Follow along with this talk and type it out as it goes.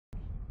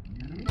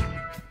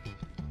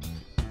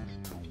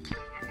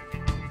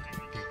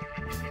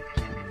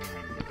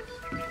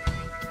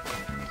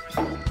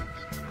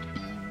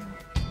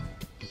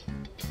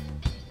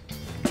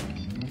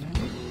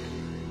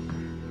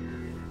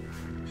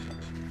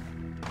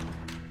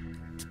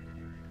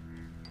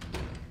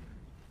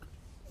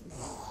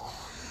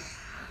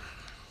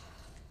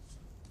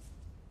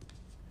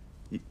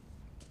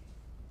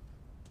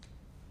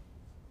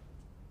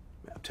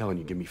I'm telling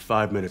you, give me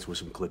 5 minutes with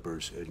some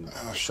clippers and...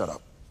 Shut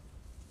up.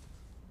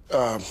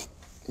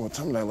 What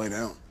time did I lay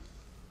down?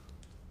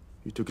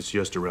 You took a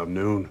siesta around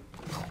noon.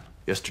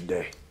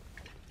 Yesterday.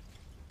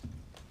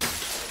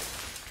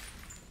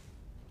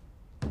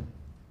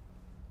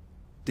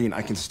 Dean,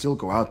 I can still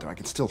go out there. I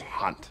can still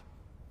hunt.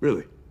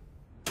 Really?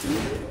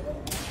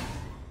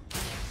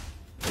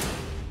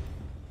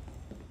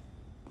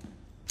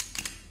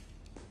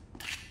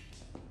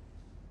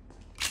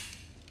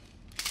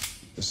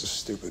 This is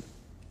stupid.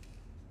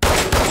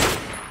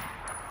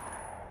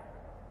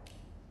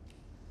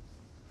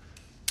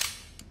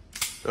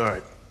 All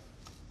right.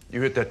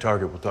 You hit that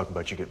target, we'll talk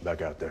about you getting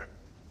back out there.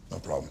 No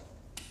problem.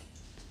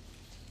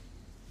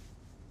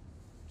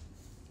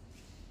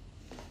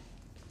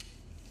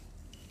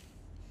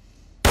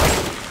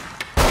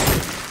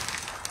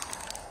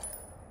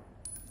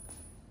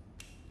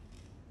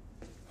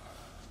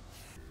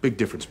 Big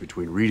difference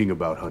between reading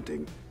about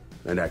hunting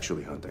and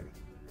actually hunting.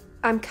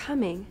 I'm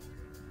coming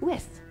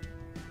with.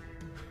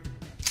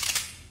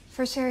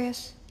 For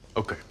serious?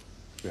 Okay.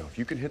 Now, if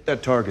you can hit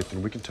that target,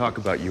 then we can talk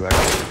about you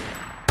actually...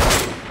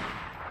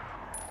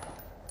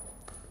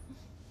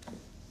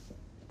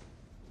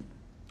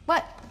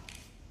 What?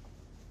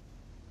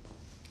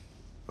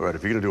 All right,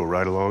 if you're gonna do a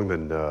ride-along,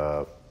 then,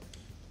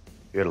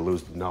 you gotta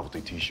lose the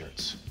novelty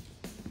t-shirts.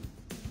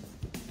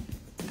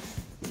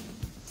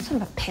 Son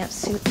of a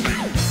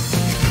pantsuit.